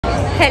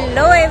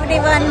Hello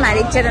everyone,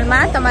 મારી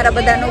ચેનલમાં તમારા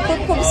બધાનું ખૂબ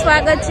ખૂબ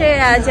સ્વાગત છે।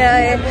 આજે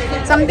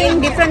સમથિંગ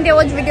ડિફરન્ટ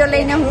એવો જ વિડીયો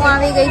લઈને હું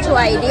આવી ગઈ છું।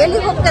 આઈ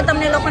રિયલી હોપ કે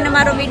તમને લોકોને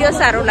મારો વિડીયો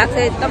સારો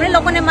લાગશે। તમને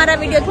લોકોને મારા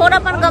વિડીયો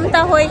થોડા પણ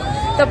ગમતા હોય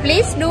તો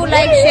please do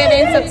like, share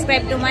and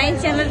subscribe to my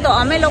channel. તો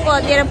અમે લોકો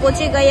અત્યારે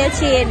પહોંચી ગયા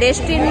છીએ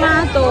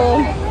ડેસ્ટિનમાં। તો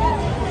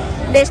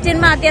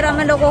ડેસ્ટિનમાં અત્યારે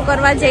અમે લોકો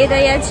કરવા જઈ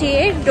રહ્યા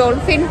છીએ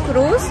ડોલ્ફિન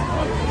ક્રૂઝ।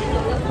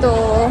 તો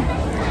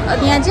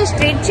ત્યાં જે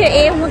સ્ટ્રીટ છે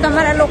એ હું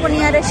તમારા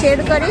લોકોની યારે શેર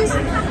કરીશ,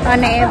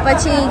 અને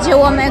પછી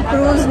જેવું અમે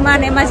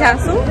ક્રૂઝમાં ને એમાં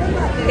જાશું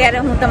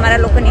ત્યારે હું તમારા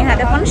લોકોની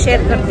હારે પણ શેર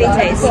કરતી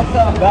જઈશ।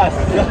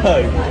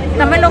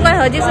 તમે લોકો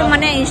હજી શું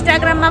મને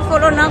ઇન્સ્ટાગ્રામમાં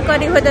ફોલો ન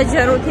કરી હોય તો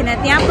જરૂરથી ને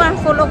ત્યાં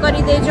પણ ફોલો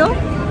કરી દેજો।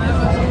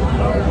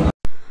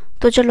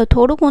 તો ચલો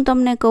થોડુંક હું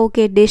તમને કહું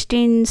કે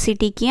ડેસ્ટિન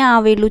સિટી ક્યાં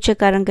આવેલું છે,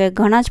 કારણ કે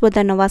ઘણા જ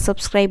બધા નવા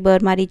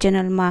સબસ્ક્રાઈબર મારી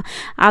ચેનલમાં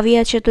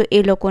આવ્યા છે તો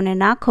એ લોકોને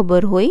ના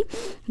ખબર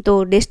હોય। તો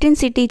ડેસ્ટિન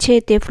સિટી છે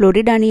તે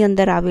ફ્લોરિડાની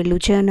અંદર આવેલું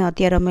છે, અને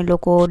અત્યારે અમે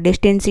લોકો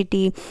ડેસ્ટિન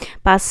સિટી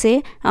પાસે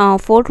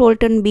ફોર્ટ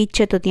વોલ્ટન બીચ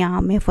છે તો ત્યાં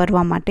અમે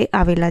ફરવા માટે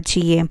આવેલા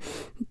છીએ।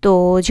 તો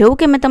જેવું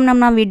કે મેં તમને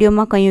હમણાં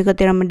વિડીયોમાં કહ્યું કે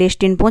અત્યારે અમે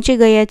ડેસ્ટિન પહોંચી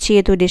ગયા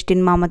છીએ, તો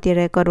ડેસ્ટિનમાં અમે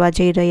અત્યારે કરવા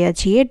જઈ રહ્યા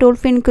છીએ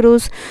ડોલ્ફિન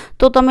ક્રૂઝ।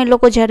 તો તમે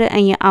લોકો જ્યારે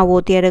અહીંયા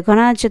આવો ત્યારે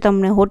ઘણા જ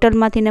તમને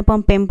હોટલમાંથી ને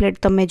પણ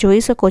પેમ્પલેટ તમે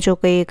જોઈ શકો છો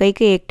કે કઈ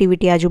કઈ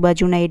એક્ટિવિટી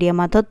આજુબાજુના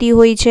એરિયામાં થતી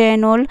હોય છે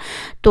એન્ડ ઓલ।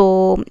 તો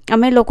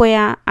અમે લોકોએ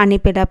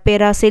આની પહેલાં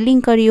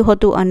પેરાસેલિંગ કર્યું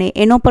હતું અને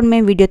એનો પણ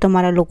મેં વિડીયો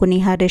તમારા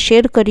લોકોની હારે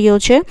શેર કર્યો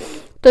છે।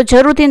 તો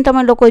જરૂરથી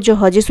તમે લોકો જો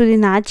હજી સુધી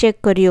ના ચેક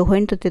કર્યો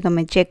હોય તો તે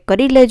તમે ચેક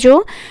કરી લેજો,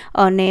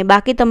 અને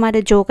બાકી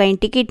તમારે જો કંઈ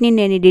ટિકિટની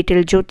ને એની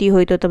ડિટેલ જોતી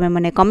હોય તો તમે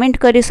મને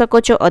કમેન્ટ કરી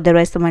શકો છો।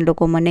 અધરવાઇઝ તમે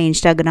લોકો મને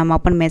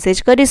ઇન્સ્ટાગ્રામમાં પણ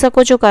મેસેજ કરી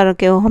શકો છો, કારણ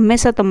કે હું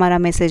હંમેશા તમારા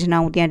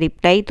મેસેજના હું ત્યાં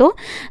રિપ્લાય તો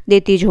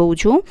દેતી જ હોઉં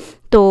છું।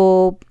 તો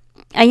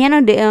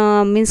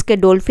અહીંયાના મીન્સ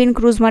કે ડોલ્ફિન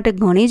ક્રૂઝ માટે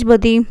ઘણી જ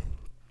બધી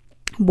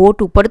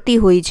બોટ ઉપડતી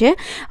હોય છે,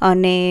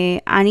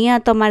 અને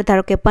અહીંયા તમારે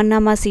ધારો કે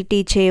પનામા સિટી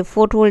છે,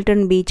 ફોર્ટ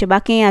વોલ્ટન બીચ છે,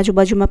 બાકી અહીં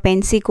આજુબાજુમાં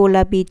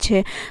પેન્સિકોલા બીચ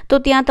છે। તો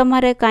ત્યાં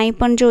તમારે કાંઈ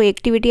પણ જો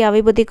એક્ટિવિટી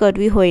આવી બધી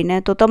કરવી હોય ને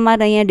તો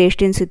તમારે અહીંયા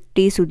ડેસ્ટિન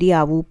સિટી સુધી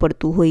આવવું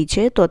પડતું હોય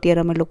છે। તો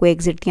અત્યારે અમે લોકો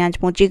એક્ઝેક્ટ ત્યાં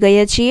જ પહોંચી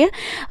ગયા છીએ,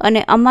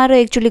 અને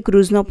અમારો એકચ્યુઅલી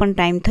ક્રૂઝનો પણ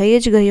ટાઈમ થઈ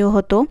જ ગયો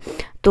હતો।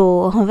 તો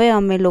હવે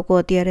અમે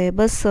લોકો અત્યારે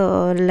બસ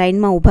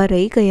લાઇનમાં ઊભા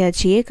રહી ગયા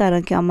છીએ,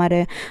 કારણ કે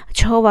અમારે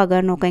 6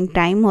 વાગ્યાનો કંઈક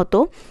ટાઈમ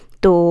હતો।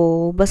 તો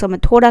બસ અમે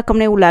થોડાક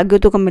અમને એવું લાગ્યું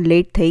હતું કે અમે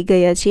લેટ થઈ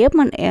ગયા છીએ,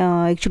 પણ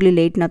એકચ્યુઅલી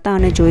લેટ નહોતા।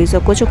 અને જોઈ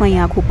શકો છો કે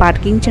અહીંયા આખું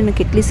પાર્કિંગ છે ને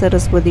કેટલી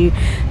સરસ બધી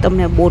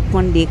તમને બોટ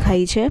પણ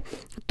દેખાય છે।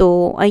 તો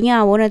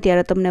અહીંયા આવો ને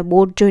ત્યારે તમને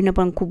બોટ જોઈને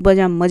પણ ખૂબ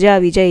જ આમ મજા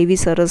આવી જાય એવી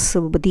સરસ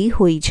બધી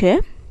હોય છે।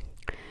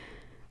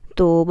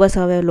 તો બસ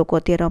હવે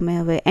લોકો અત્યારે અમે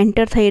હવે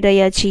એન્ટર થઈ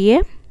રહ્યા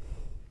છીએ।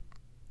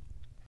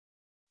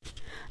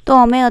 તો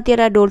અમે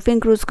અત્યારે આ ડોલ્ફિન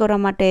ક્રૂઝ કરવા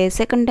માટે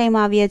સેકન્ડ ટાઈમ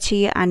આવ્યા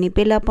છીએ। આની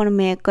પહેલાં પણ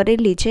મેં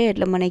કરેલી છે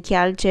એટલે મને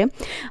ખ્યાલ છે।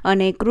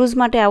 અને ક્રૂઝ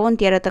માટે આવો ને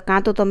ત્યારે તો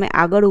કાં તો તમે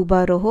આગળ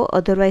ઊભા રહો,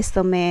 અધરવાઇઝ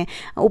તમે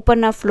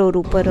ઉપરના ફ્લોર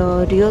ઉપર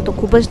રહ્યો તો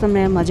ખૂબ જ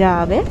તમને મજા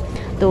આવે।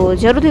 તો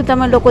જરૂરથી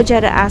તમે લોકો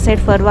જ્યારે આ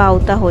સાઈડ ફરવા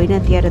આવતા હોય ને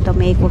ત્યારે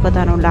તમે એક વખત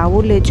આનો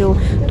લાવો લેજો।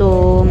 તો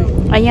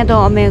અહીંયા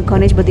તો અમે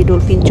ઘણી જ બધી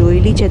ડોલ્ફિન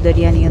જોયેલી છે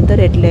દરિયાની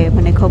અંદર, એટલે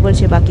મને ખબર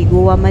છે। બાકી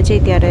ગોવામાં જઈ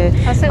ત્યારે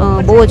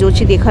બહુ જ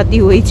ઓછી દેખાતી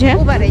હોય છે।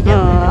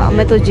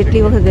 અમે તો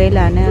જેટલી વખત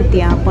ગયેલા ને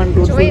ત્યાં પણ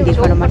ડોલ્ફિન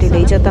દેખાડવા માટે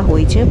લઈ જતા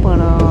હોય છે,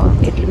 પણ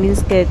એટલી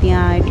મીન્સ કે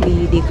ત્યાં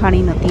એટલી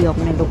દેખાણી નથી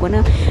અમને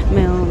લોકોને।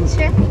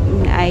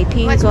 આઈ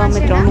થિંક અમે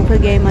 3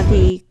 વખત ગયા,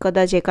 એમાંથી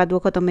કદાચ એકાદ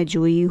વખત અમે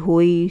જોઈ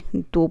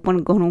હોય તો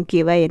પણ ઘણું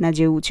કહેવાય એના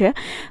જેવું છે।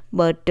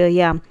 બટ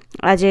યા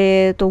આજે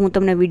તો હું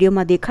તમને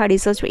વિડીયોમાં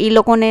દેખાડીશ જ। એ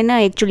લોકોને ને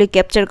એકચ્યુઅલી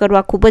કેપ્ચર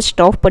કરવા ખૂબ જ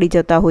ટફ પડી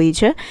જતા હોય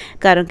છે,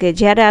 કારણ કે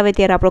જ્યારે આવે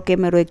ત્યારે આપણો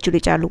કેમેરો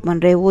એકચ્યુઅલી ચાલુ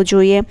પણ રહેવો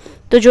જોઈએ।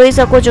 તો જોઈ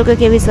શકો છો કે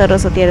કેવી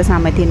સરસ અત્યારે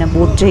સામેથી ને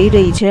બોટ જઈ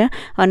રહી છે,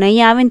 અને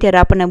અહીંયા આવે ને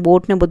ત્યારે આપણને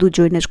બોટને બધું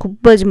જોઈને જ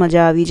ખૂબ જ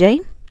મજા આવી જાય।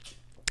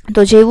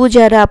 તો જેવું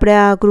જ્યારે આપણે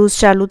આ ક્રૂઝ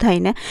ચાલુ થાય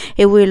ને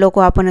એવું એ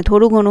લોકો આપણને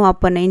થોડું ઘણું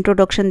આપણને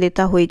ઇન્ટ્રોડક્શન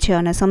દેતા હોય છે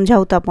અને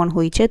સમજાવતા પણ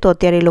હોય છે। તો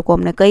અત્યારે એ લોકો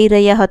અમને કહી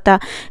રહ્યા હતા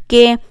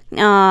કે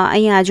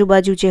અહીંયા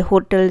આજુબાજુ જે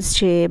હોટલ્સ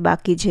છે,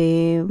 બાકી જે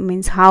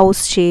મીન્સ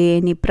હાઉસ છે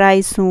એની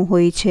પ્રાઇસ શું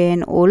હોય છે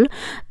એન્ડ ઓલ।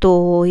 તો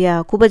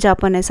યા ખૂબ જ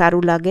આપણને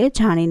સારું લાગે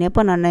જાણીને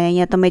પણ। અને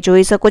અહીંયા તમે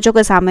જોઈ શકો છો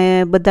કે સામે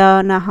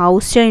બધાના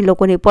હાઉસ છે, એ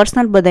લોકોની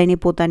પર્સનલ બધાની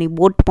પોતાની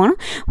બોટ પણ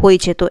હોય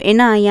છે। તો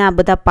એના અહીંયા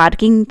બધા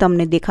પાર્કિંગ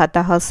તમને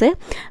દેખાતા હશે,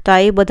 તો આ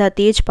એ બધા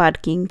તે જ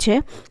પાર્કિંગ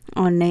છે,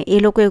 અને એ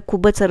લોકોએ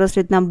ખૂબ જ સરસ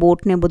રીતના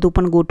બોટને બધું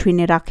પણ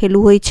ગોઠવીને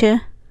રાખેલું હોય છે।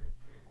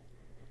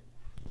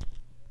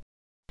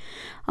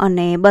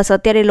 અને બસ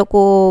અત્યારે લોકો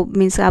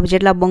મીન્સ આ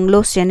જેટલા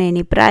બંગલોસ છે ને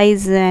એની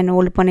પ્રાઇઝ એન્ડ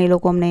ઓલ પણ એ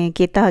લોકો અમને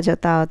કહેતા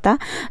જતા હતા।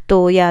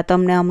 તો યા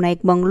તમને હમણાં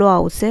એક બંગલો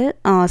આવશે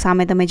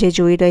સામે તમે જે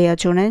જોઈ રહ્યા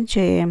છો ને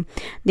જે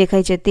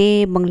દેખાય છે તે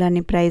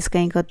બંગલાની પ્રાઇસ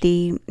કંઈક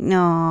હતી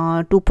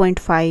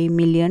 $2.5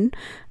 મિલિયન।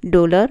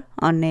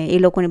 અને એ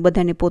લોકોની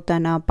બધાની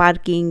પોતાના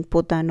પાર્કિંગ,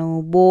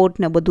 પોતાનું બોટ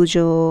ને બધું જ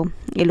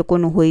એ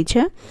લોકોનું હોય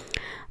છે।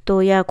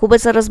 તો યા ખૂબ જ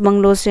સરસ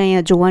બંગલોસ છે,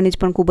 અહીંયા જોવાની જ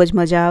પણ ખૂબ જ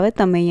મજા આવે।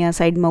 તમે અહીંયા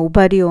સાઈડમાં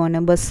ઊભા રહ્યો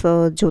અને બસ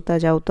જોતા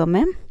જાઓ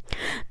તમે।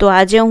 તો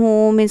આજે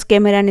હું મીન્સ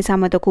કેમેરાની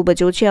સામે તો ખૂબ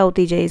જ ઓછી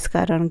આવતી જઈશ,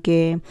 કારણ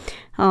કે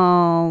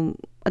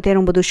અત્યારે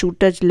હું બધું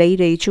શૂટ જ લઈ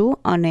રહી છું.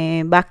 અને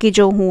બાકી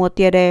જો હું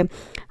અત્યારે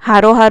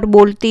હારોહાર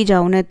બોલતી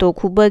જાઉં ને તો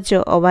ખૂબ જ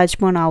અવાજ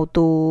પણ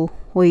આવતો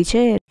હોય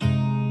છે.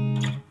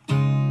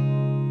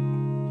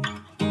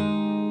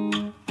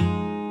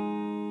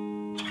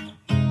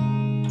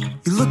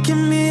 You look at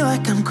me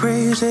like I'm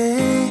crazy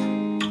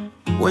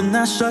when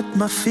I shut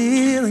my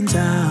feelings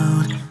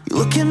out. You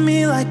look at me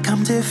like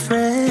I'm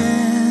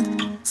different,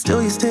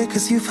 still you stay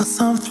cause you feel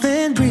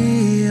something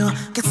real.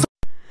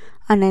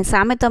 અને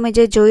સામે તમે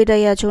જે જોઈ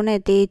રહ્યા છો ને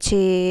તે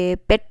છે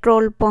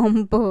petrol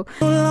pump.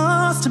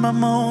 Lost in my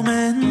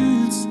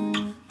moments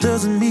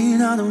doesn't mean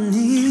I don't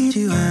need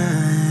you.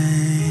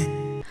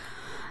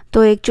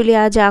 તો એકચ્યુઅલી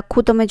આજે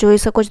આખું તમે જોઈ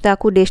શકો છો તો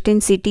આખું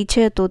ડેસ્ટિન સિટી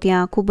છે. તો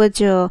ત્યાં ખૂબ જ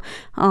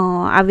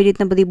આવી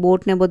રીતના બધી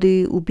બોટ ને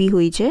બધી ઊભી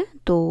હોય છે.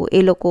 તો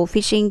એ લોકો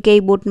ફિશિંગ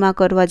કઈ બોટમાં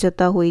કરવા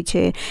જતા હોય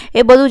છે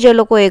એ બધું જ એ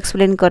લોકો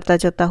એક્સપ્લેન કરતા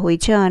જતા હોય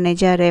છે. અને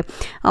જ્યારે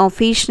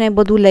ફિશ ને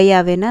બધું લઈ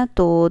આવે ને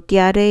તો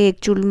ત્યારે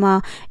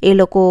એકચ્યુઅલમાં એ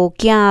લોકો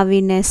ક્યાં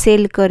આવીને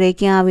સેલ કરે,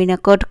 ક્યાં આવીને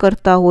કટ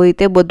કરતા હોય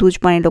તે બધું જ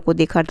પણ એ લોકો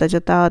દેખાડતા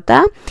જતા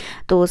હતા.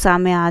 તો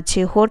સામે આ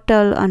છે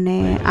હોટલ અને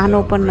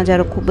આનો પણ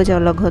નજારો ખૂબ જ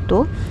અલગ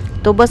હતો.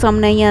 તો બસ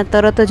અમને અહીંયા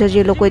તરત જ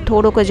હજી લોકોએ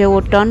થોડોક જ એવો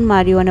ટર્ન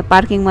માર્યો અને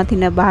પાર્કિંગમાંથી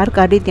ને બહાર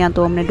કાઢી ત્યાં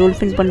તો અમને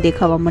ડોલ્ફિન પણ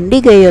દેખાવા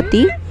મંડી ગઈ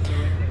હતી.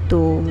 તો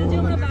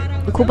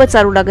ખૂબ જ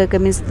સારું લાગે કે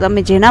મીન્સ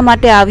તમે જેના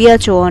માટે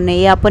આવ્યા છો અને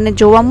એ આપણને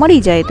જોવા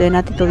મળી જાય તો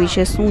એનાથી તો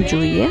વિશેષ શું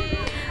જોઈએ.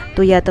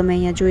 તો યા તમે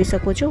અહીંયા જોઈ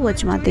શકો છો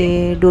વચમાં તે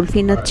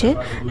ડોલ્ફિન જ છે.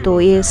 તો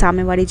એ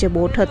સામેવાળી જે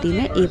બોટ હતી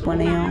ને એ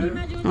પણ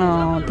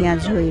ત્યાં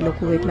જ એ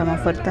લોકો એટલામાં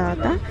ફરતા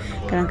હતા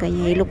કારણ કે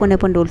અહીંયા એ લોકોને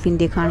પણ ડોલ્ફિન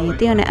દેખાણી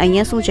હતી. અને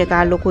અહીંયા શું છે કે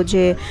આ લોકો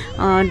જે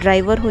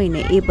ડ્રાઈવર હોય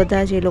ને એ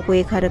બધા જ એ લોકો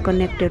એક હારે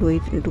કનેક્ટેડ હોય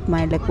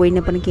ટૂંકમાં. એટલે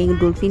કોઈને પણ ક્યાંય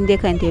ડોલ્ફિન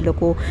દેખાય ને તે એ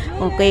લોકો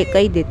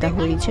કહી દેતા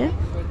હોય છે.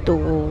 તો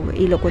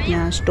એ લોકો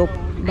ત્યાં સ્ટોપ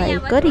બાય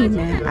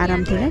કરીને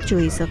આરામથી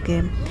જોઈ શકે.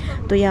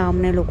 તો યા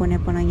અમને લોકોને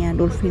પણ અહીંયા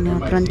ડોલ્ફિન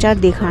 3-4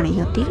 દેખાણી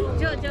હતી.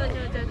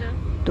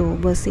 તો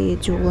બસ એ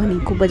જોવાની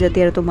ખૂબ જ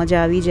અત્યારે તો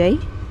મજા આવી જાય.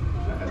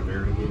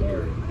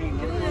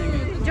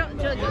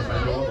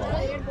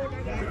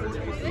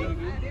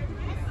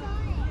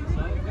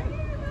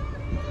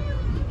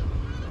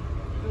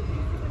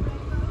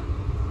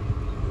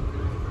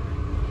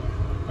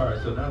 All right,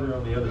 so now they're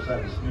on the other side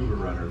of the snooper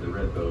runner, the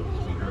red boat,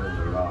 between her and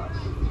the rocks.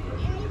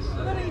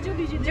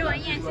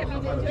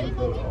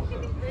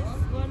 There's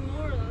one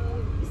more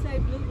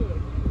beside blue boat.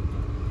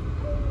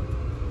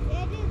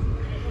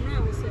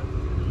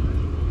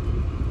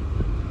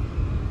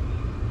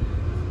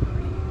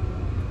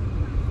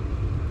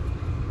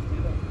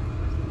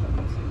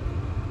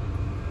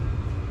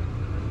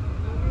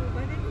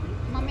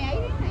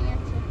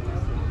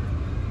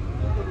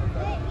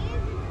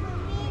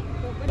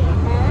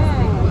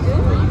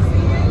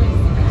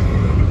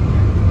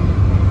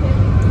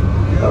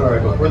 All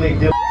right, before they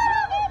dip.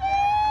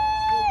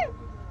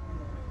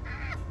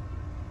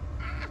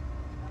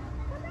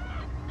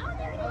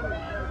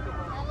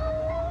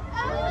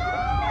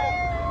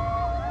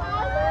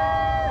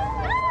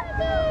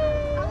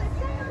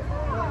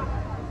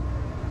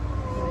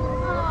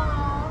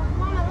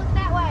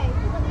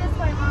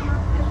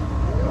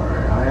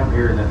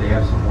 Hearing that they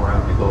have some more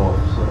out in the Gulf,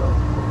 so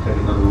we'll take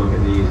another look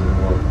at these and then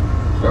we'll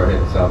start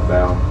heading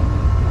southbound.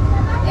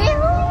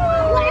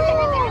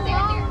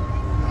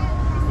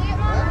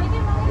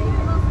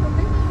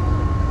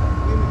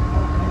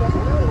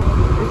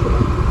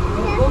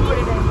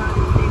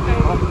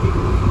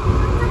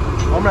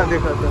 हमें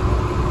देखा था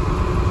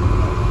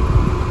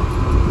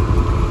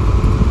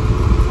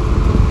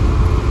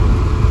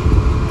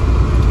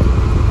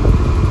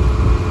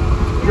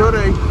जो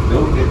रही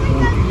They'll get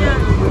towards you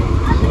guys with what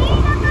you saw.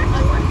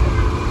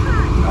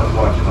 I was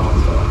watching on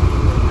stuff.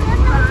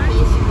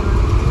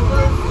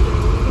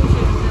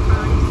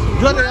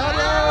 जो रही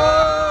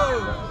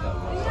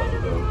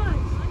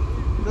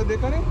तो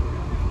देखा नहीं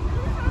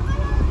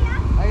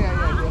आई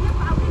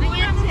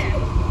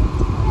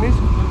मिस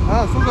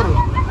हाँ શું કરું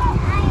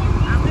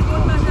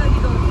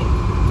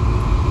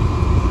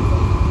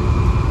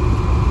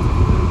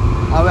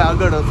હવે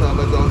આગળ હશે આ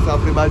બાજુ આવશે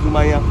આપણી બાજુમાં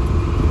અહીંયા.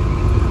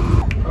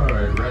 All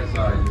right, right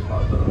side just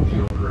popped up,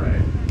 shield gray.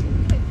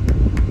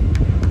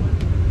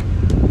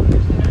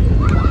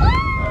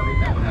 I think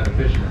that one had a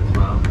fish in its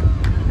mouth.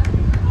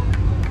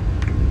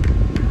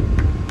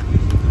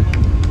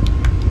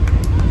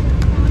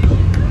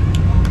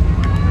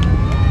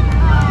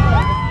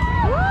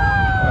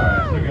 All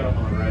right, so we got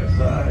them on the right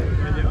side.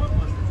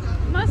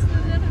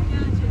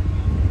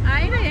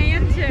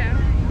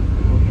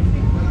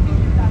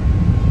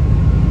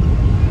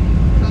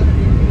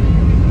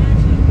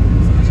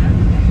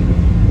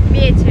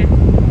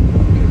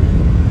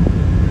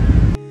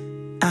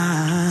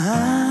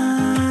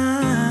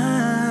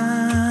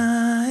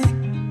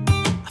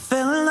 I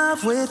fell in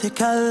love with your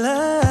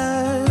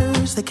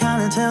colors. They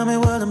kind of tell me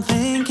what I'm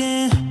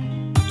thinking.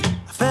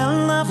 I fell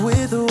in love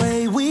with the way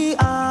we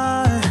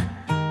are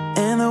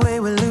and the way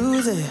we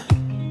lose it.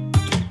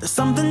 There's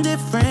something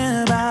different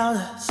about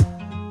us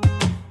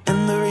and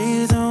the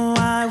reason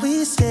why we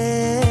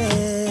stay.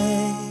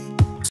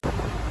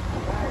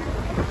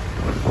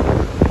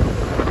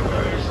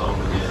 All right, so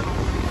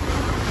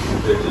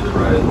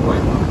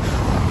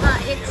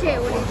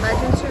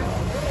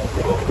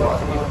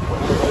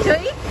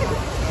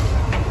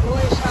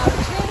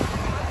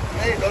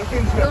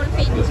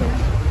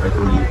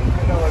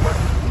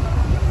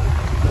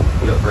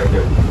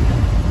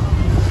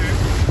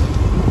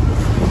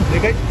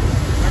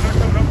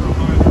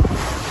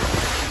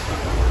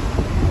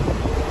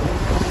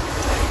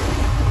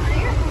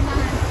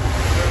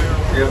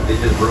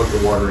broke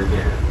the water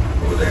again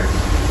over there.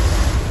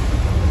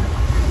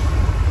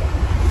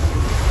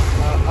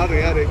 Okay.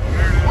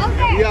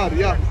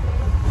 Yeah.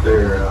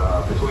 They're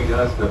between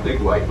us and the big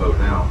white boat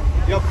now.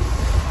 Yep.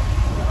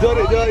 Do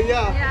it,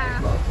 yeah.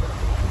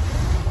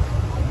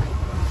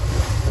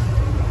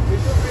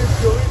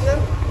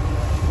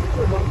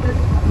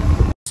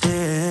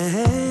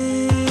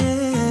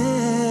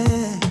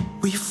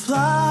 We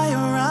fly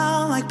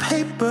around like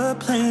paper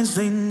planes.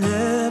 They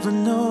never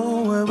know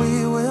where we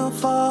will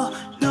fall.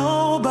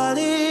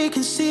 Nobody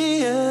can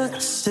see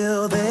us.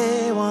 Still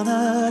they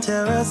wanna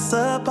tear us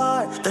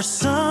apart. There's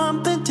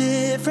something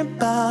different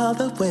about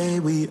the way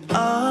we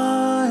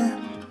are.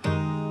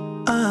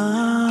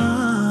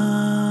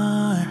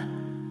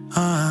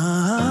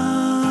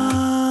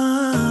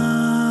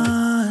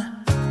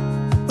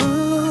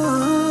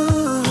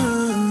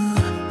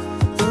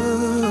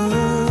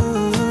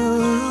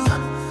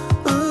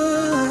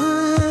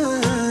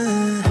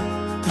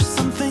 There's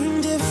something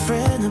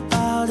different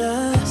about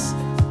us.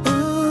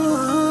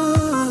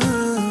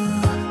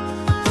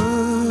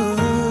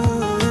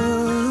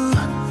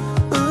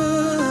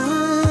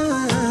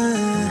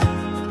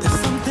 There's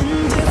something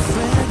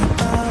different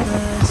about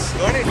us.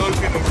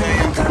 Dolphin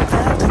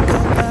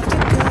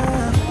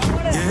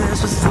Yeah,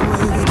 it's just the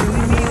way we do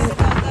it.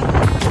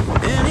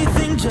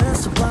 Anything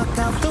just to block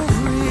out the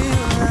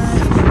real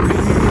life.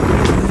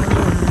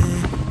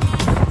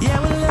 Yeah,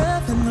 we're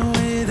loving the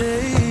way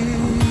they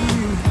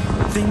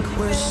think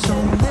we're so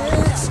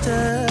messed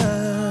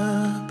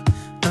up.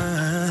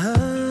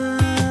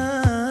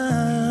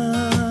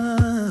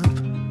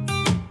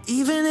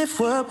 Even if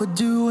what we're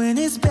doing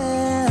is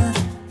bad,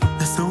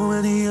 there's so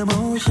many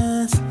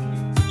emotions.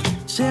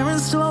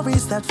 Sharing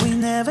stories that we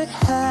never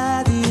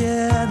had,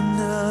 yeah,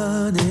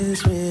 none is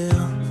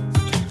real.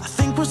 I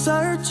think we're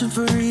searching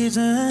for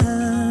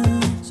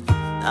reasons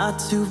not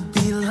to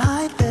be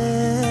like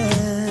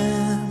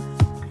them.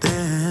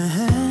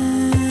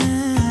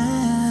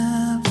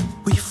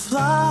 We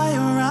fly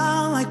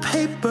around like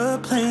paper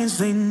planes.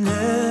 They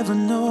never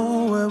know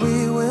where we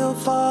will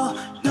fall.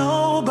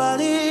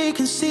 Nobody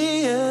can see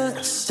us.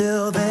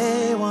 Still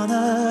they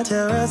wanna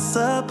tear us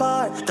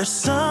apart. There's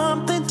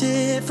something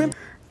different.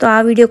 તો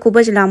આ video ખૂબ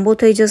જ લાંબો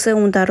થઈ જશે.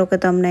 હું ધારો કે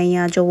તમને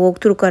અહીંયા જો વોક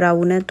થ્રુ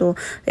કરાવું ને, તો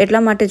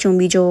એટલા માટે જ હું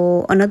બીજો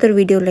અનધર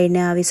વિડીયો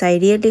લઈને આવીશ. આઈ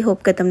રિયલી હોપ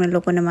કે તમને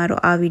લોકોને મારો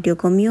આ વિડીયો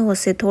ગમ્યો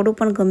હશે, થોડું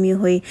પણ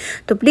ગમ્યું હોય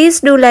તો please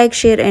do like,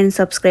 share and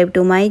subscribe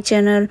to my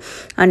channel.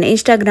 અને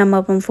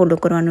ઇન્સ્ટાગ્રામમાં પણ ફોલો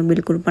કરવાનું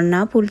બિલકુલ પણ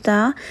ના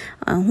ભૂલતા.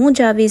 હું જ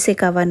આવીશ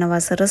એક આવા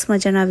નવા સરસ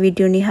મજાના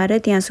વિડીયોની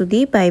હારે. ત્યાં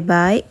સુધી bye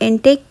bye and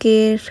take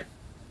care.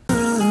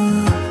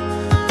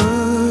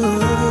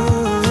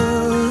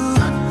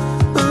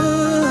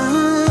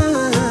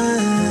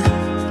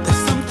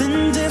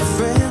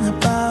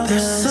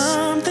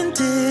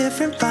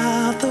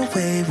 About the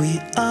way we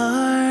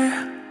are.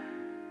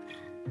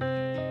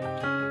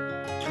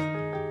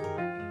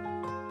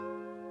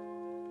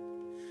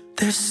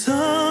 There's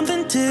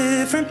something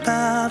different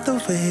about the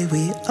way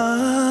we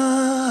are.